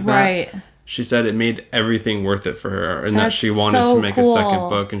vision like that. Right. She said it made everything worth it for her and that That's she wanted so to make cool. a second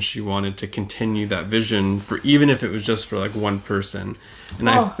book and she wanted to continue that vision for even if it was just for like one person. And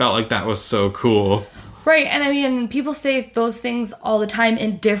I Oh. felt like that was so cool. Right, and I mean, people say those things all the time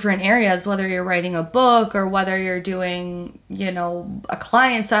in different areas, whether you're writing a book or whether you're doing, you know, a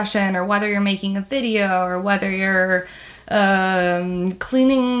client session or whether you're making a video or whether you're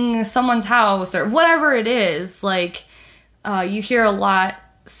cleaning someone's house or whatever it is. Like, you hear a lot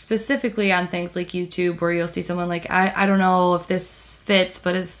specifically on things like YouTube where you'll see someone like, I don't know if this fits,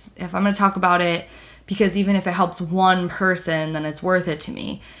 but if I'm going to talk about it, because even if it helps one person, then it's worth it to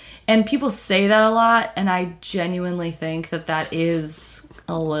me. And people say that a lot, and I genuinely think that that is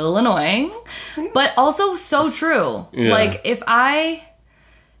a little annoying, but also so true. Yeah. Like, if I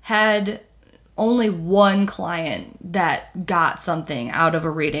had only one client that got something out of a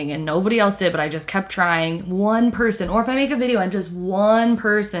reading and nobody else did, but I just kept trying. One person, or if I make a video and just one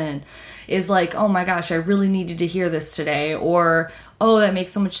person is like, oh my gosh, I really needed to hear this today, or oh, that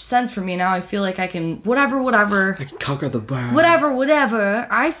makes so much sense for me now, I feel like I can whatever I can conquer the world. whatever.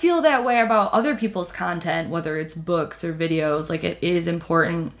 I feel that way about other people's content, whether it's books or videos. Like, it is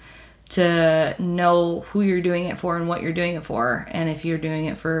important to know who you're doing it for and what you're doing it for, and if you're doing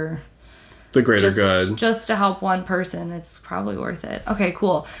it for the greater good, just to help one person, it's probably worth it. Okay,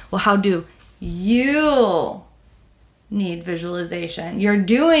 cool. Well, how do you need visualization? You're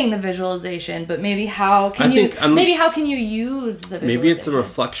doing the visualization, but maybe how can you use the visualization? Maybe it's a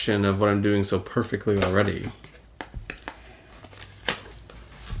reflection of what I'm doing so perfectly already.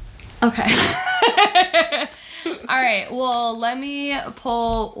 Okay. All right. Well, let me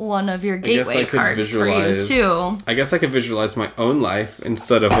pull one of your gateway cards for you too. I guess I could visualize my own life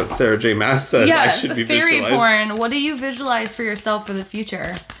instead of what Sarah J. Maas says I should be fairy visualized. porn. What do you visualize for yourself for the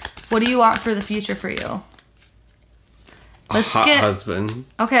future? What do you want for the future for you? A hot husband.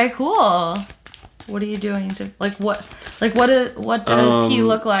 Okay, cool. What are you doing to what does he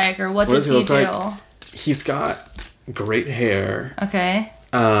look like, or what does he do? Like? He's got great hair. Okay.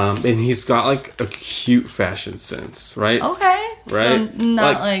 And he's got like a cute fashion sense, right? Okay. Right? So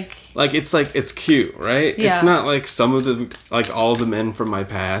not like it's cute, right? Yeah. It's not like some of the, like all the men from my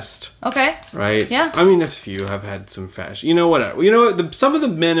past. Okay. Right? Yeah. I mean, a few have had some fashion. You know what? Some of the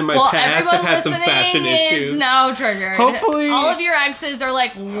men in my past have had some fashion issues. Now triggered. Hopefully, all of your exes are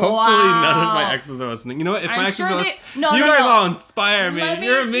like, wow. Hopefully, none of my exes are listening. You know what? If my exes are listening, you guys all inspire me.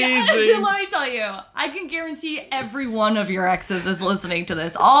 You're amazing. Yeah, let me tell you, I can guarantee every one of your exes is listening to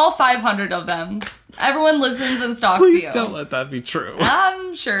this. All 500 of them. Everyone listens and stalks you. Please don't let that be true.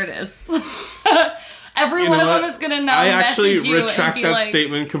 I'm sure it is. Every one of them is gonna now message you and be like, I actually retract that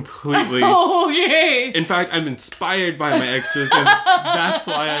statement completely. Okay. In fact, I'm inspired by my exes, and that's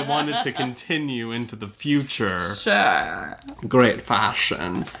why I wanted to continue into the future. Sure. Great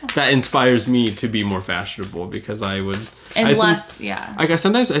fashion. That inspires me to be more fashionable, because I would... Like,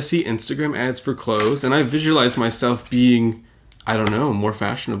 sometimes I see Instagram ads for clothes, and I visualize myself being, I don't know, more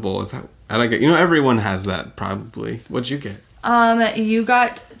fashionable. Is that... everyone has that, probably. What'd you get? You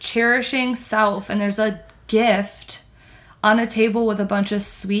got Cherishing Self, and there's a gift on a table with a bunch of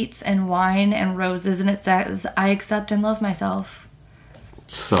sweets and wine and roses, and it says, I accept and love myself.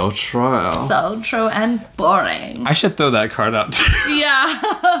 So true. So true and boring. I should throw that card out too.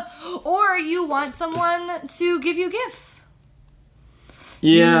 Yeah. Or you want someone to give you gifts.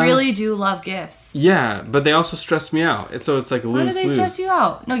 Yeah. You really do love gifts. Yeah, but they also stress me out. So it's like lose-lose. Why do they stress you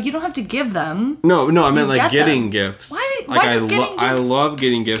out? No, you don't have to give them. No, I meant like getting gifts. Why does getting gifts? I love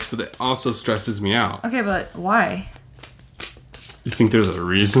getting gifts, but it also stresses me out. Okay, but why? You think there's a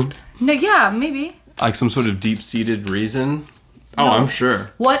reason? No, yeah, maybe. Like some sort of deep-seated reason? No. Oh, I'm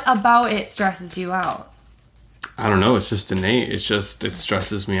sure. What about it stresses you out? I don't know. It's just innate. It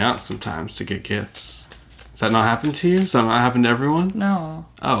stresses me out sometimes to get gifts. Does that not happen to you? Does that not happen to everyone? No.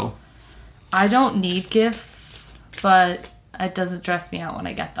 Oh. I don't need gifts, but it doesn't stress me out when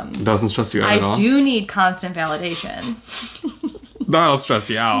I get them. It doesn't stress you out at all? I do need constant validation. That'll stress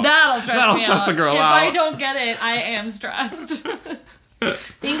you out. That'll stress a girl out. out. If I don't get it, I am stressed.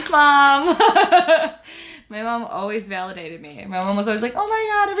 Thanks, Mom. My mom always validated me. My mom was always like, oh my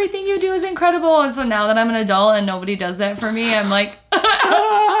God, everything you do is incredible. And so now that I'm an adult and nobody does that for me, I'm like,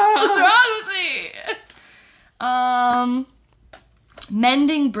 what's wrong with me?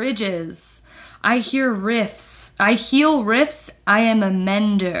 Mending bridges. I hear riffs. I heal riffs. I am a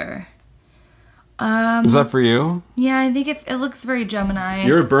mender. Is that for you? Yeah, I think it looks very Gemini.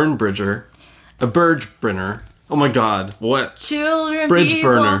 You're a burn bridger. A bridge burner. Oh my God. What? Children bridge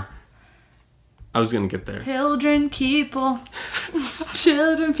people. Burner. I was gonna get there. Children people.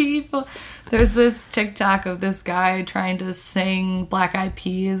 Children people. There's this TikTok of this guy trying to sing Black Eyed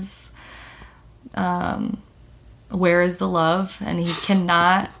Peas. Where is the love? And he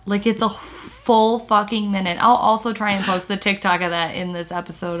cannot. Like, it's a full fucking minute. I'll also try and post the TikTok of that in this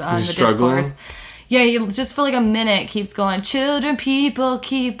episode on the Discourse. Yeah, you just for like a minute keeps going. Children, people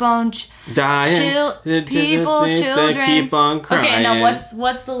keep on dying. People, children. They keep on crying. Okay, now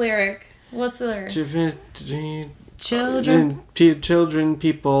what's the lyric? What's the lyric? Children,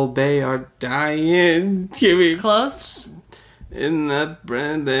 people, they are dying. Close. In that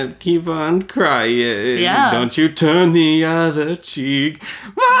brand that keep on crying. Yeah. Don't you turn the other cheek.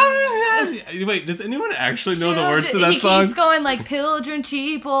 Wait, does anyone actually know the words to that song? He keeps going like, children,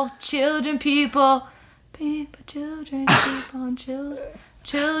 people, children, people, children, people,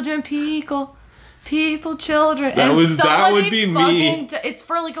 children, people. people, children. That would be me. It's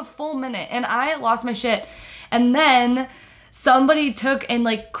for like a full minute, and I lost my shit. And then somebody took and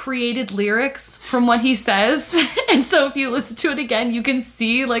like created lyrics from what he says, and so if you listen to it again, you can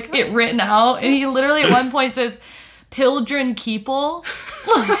see like it written out. And he literally at one point says, "Pildren keeple."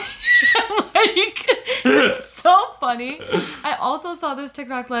 Like, it's so funny. I also saw this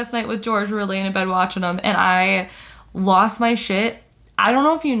TikTok last night with George. We were laying in bed watching them, and I lost my shit. I don't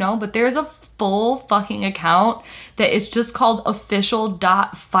know if you know, but there's a full fucking account that is just called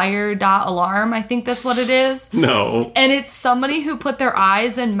official.fire.alarm. I think that's what it is. No. And it's somebody who put their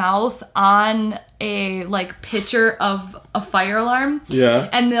eyes and mouth on a like picture of a fire alarm. Yeah.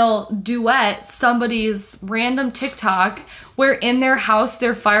 And they'll duet somebody's random TikTok where in their house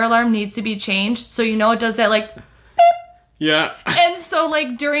their fire alarm needs to be changed. So you know it does that like beep. Yeah. And so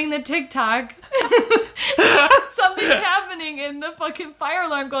like during the TikTok something's happening and the fucking fire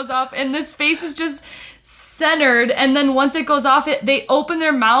alarm goes off and this face is just centered, and then once it goes off they open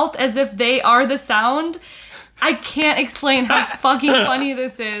their mouth as if they are the sound. I can't explain how fucking funny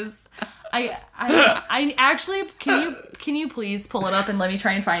this is. I actually can you please pull it up and let me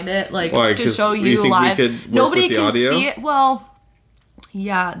try and find it like to show you live. Nobody can audio? See it. Well,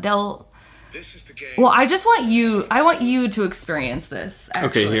 yeah, they'll. This is the game. Well, I want you to experience this,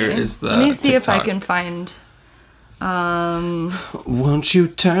 actually. Okay, here is the Let me see TikTok. if I can find... Won't you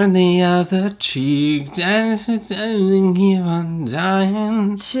turn the other cheek? Keep on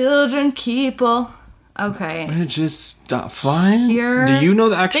dying. Children keeple. Okay. We're just stop flying? Here. Do you know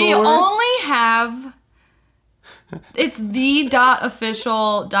the actual They words? only have... It's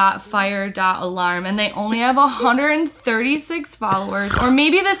the.official.fire.alarm, and they only have 136 followers. Or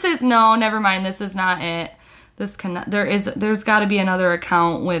maybe this is no, never mind. This is not it. This cannot. There's got to be another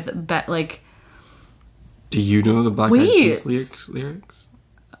account with like. Do you know the Black Eyed Peas lyrics?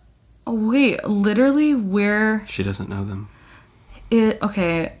 Oh, wait, literally where? She doesn't know them.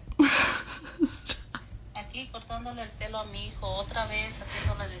 Okay. Aquí cortándole el pelo a mi hijo otra vez,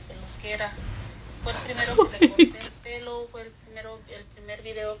 haciéndole de peluquera. Fue el primero que le corté el pelo, fue el primer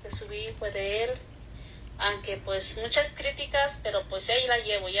video que subí fue de él. Aunque pues muchas críticas, pero pues ahí la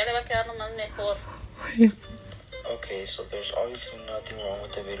llevo, ya le va quedando más mejor. Okay, so there's obviously nothing wrong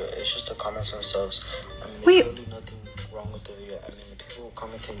with the video. It's just the comments themselves. I mean, Wait. there's really nothing wrong with the video. I mean, the people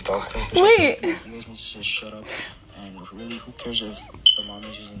commenting dog things. Wait. You guys need to just shut up. And really, who cares if the mom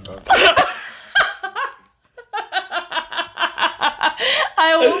is using dog things?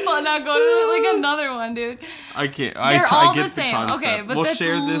 I will now go to like another one, dude. I can't. They're all get the same. concept. Okay, but we'll that's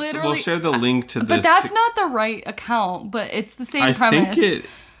share this. literally- We'll share the link to this. But that's not the right account. But it's the same I premise. think it.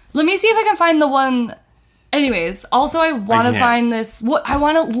 Let me see if I can find the one. Anyways, also I want to can't. find this. What I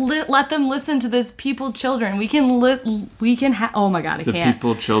want to let them listen to this. People, children. We can Oh my god, I The can't.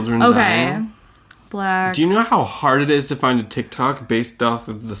 people, children. Okay. Dying. Black. Do you know how hard it is to find a TikTok based off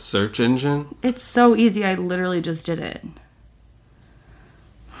of the search engine? It's so easy. I literally just did it.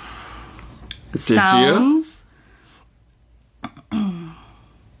 Did Sounds.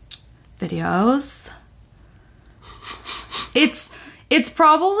 Videos. It's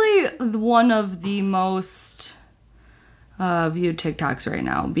probably one of the most viewed TikToks right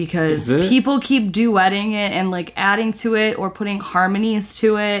now because Is it? people keep duetting it and like adding to it or putting harmonies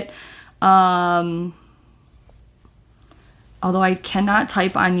to it. Although I cannot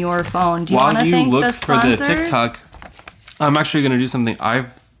type on your phone. Do you want While to you thank look the for the sponsors? TikTok, I'm actually going to do something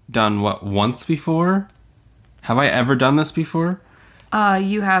I've done once before. Have I ever done this before?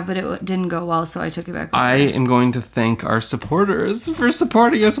 You have, but it didn't go well, so I took it back. I am going to thank our supporters for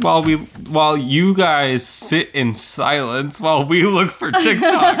supporting us while you guys sit in silence while we look for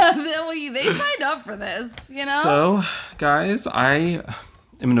TikTok. They signed up for this, you know? So, guys, I am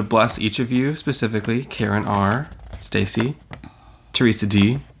going to bless each of you, specifically Karen R, Stacy, Teresa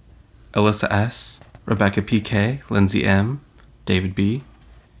D, Alyssa S, Rebecca PK, Lindsay M, David B,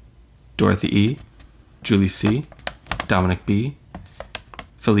 Dorothy E, Julie C, Dominic B,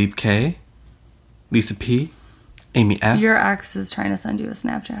 Philippe K, Lisa P, Amy F. Your ex is trying to send you a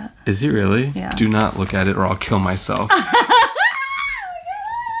Snapchat. Is he really? Yeah. Do not look at it or I'll kill myself.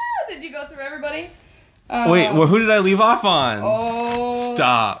 Did you go through everybody? Wait, well, who did I leave off on? Oh.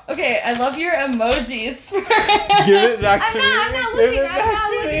 Stop. Okay, I love your emojis. Give it back to me. I'm not Give looking. it I'm back not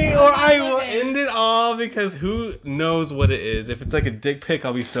to looking. me, I'm or not I will looking. end it all because who knows what it is. If it's like a dick pic,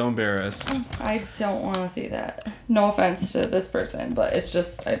 I'll be so embarrassed. I don't want to see that. No offense to this person, but it's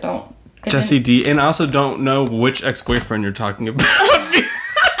just, I don't. Jesse D, and I also don't know which ex-boyfriend you're talking about.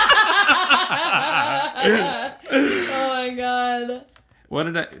 Oh my god. What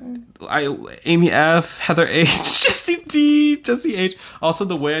did Amy F, Heather H, Jesse D, Jesse H. Also,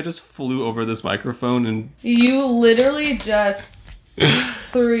 the way I just flew over this microphone and... You literally just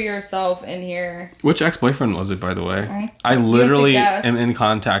threw yourself in here. Which ex-boyfriend was it, by the way? I You literally have to guess. am in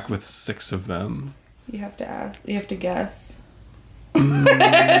contact with 6 of them. You have to ask. You have to guess.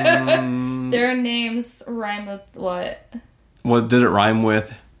 Their names rhyme with what? What did it rhyme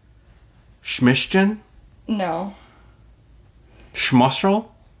with? Schmishchen? No. Schmossel?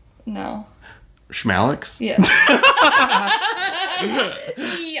 No. Schmalix? Yes.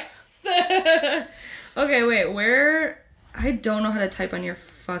 Yes. Okay, wait. Where? I don't know how to type on your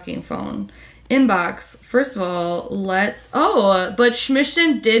fucking phone. Inbox. First of all, but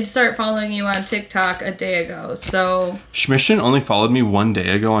Schmishton did start following you on TikTok a day ago, so... Schmishchen only followed me 1 day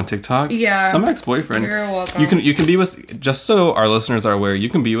ago on TikTok? Yeah. Some ex-boyfriend. You're welcome. You can be with... Just so our listeners are aware, you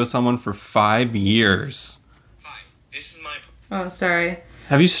can be with someone for 5 years. Hi, this is my... Oh, sorry.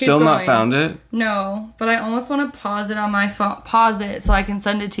 Have you still not going. found it? No, but I almost want to pause it on my phone. Pause it so I can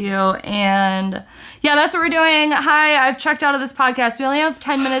send it to you. And yeah, that's what we're doing. Hi, I've checked out of this podcast. We only have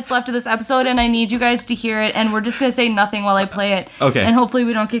 10 minutes left of this episode, and I need you guys to hear it. And we're just gonna say nothing while I play it. Okay. And hopefully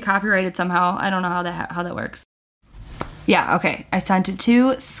we don't get copyrighted somehow. I don't know how that works. Yeah. Okay. I sent it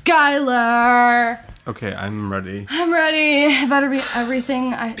to Skylar. Okay, I'm ready. I'm ready. It better be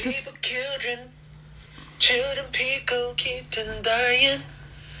everything. Children, people keep on dying.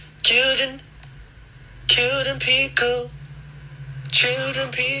 Children, people. Children,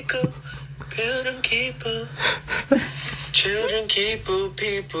 people. Children, people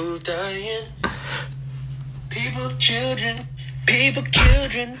dying. People, children.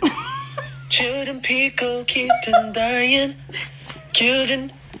 Children, people keep on dying.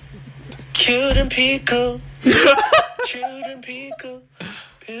 Children, people. Children,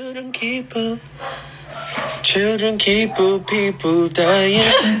 people. Children, people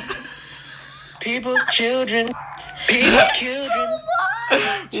dying. People, children.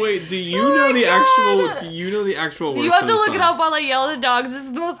 Wait, do you know the actual words? You have to look it up while I yell at the dogs. This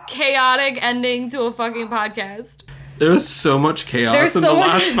is the most chaotic ending to a fucking podcast. There's so much chaos in the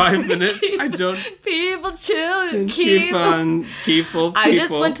last 5 minutes. I don't... People, children, Keep on, people. I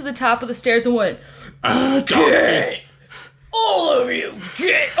just went to the top of the stairs and went, "Get all of you,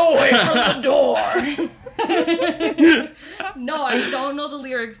 get away from the door." No, I don't know the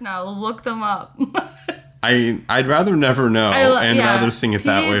lyrics now. Look them up. I'd rather never know and rather sing it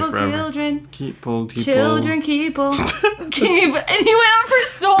that way forever. Children, People. children, people. And he went on for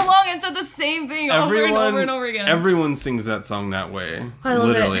so long and said the same thing over and over and over again. Everyone sings that song that way. I love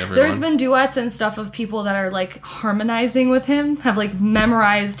Literally it. everyone. There's been duets and stuff of people that are like harmonizing with him, have like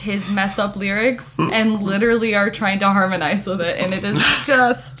memorized his mess up lyrics, and literally are trying to harmonize with it. And it is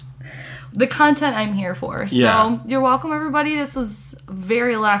just the content I'm here for. So you're welcome, everybody. This was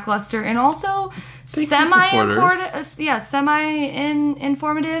very lackluster and also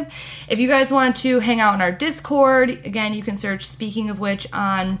semi-informative. If you guys want to hang out in our Discord, again, you can search Speaking of Which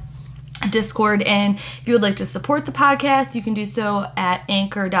on Discord. And if you would like to support the podcast, you can do so at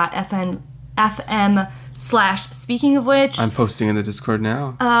anchor.fm/Speaking of Which. I'm posting in the Discord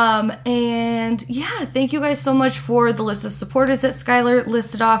now. And yeah, thank you guys so much for the list of supporters that Skylar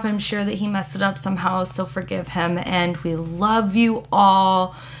listed off. I'm sure that he messed it up somehow, so forgive him. And we love you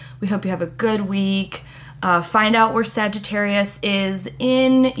all. We hope you have a good week. Find out where Sagittarius is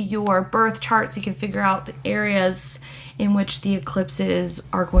in your birth chart so you can figure out the areas in which the eclipses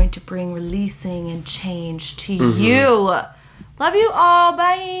are going to bring releasing and change to you. Love you all.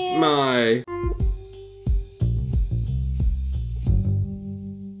 Bye. Bye.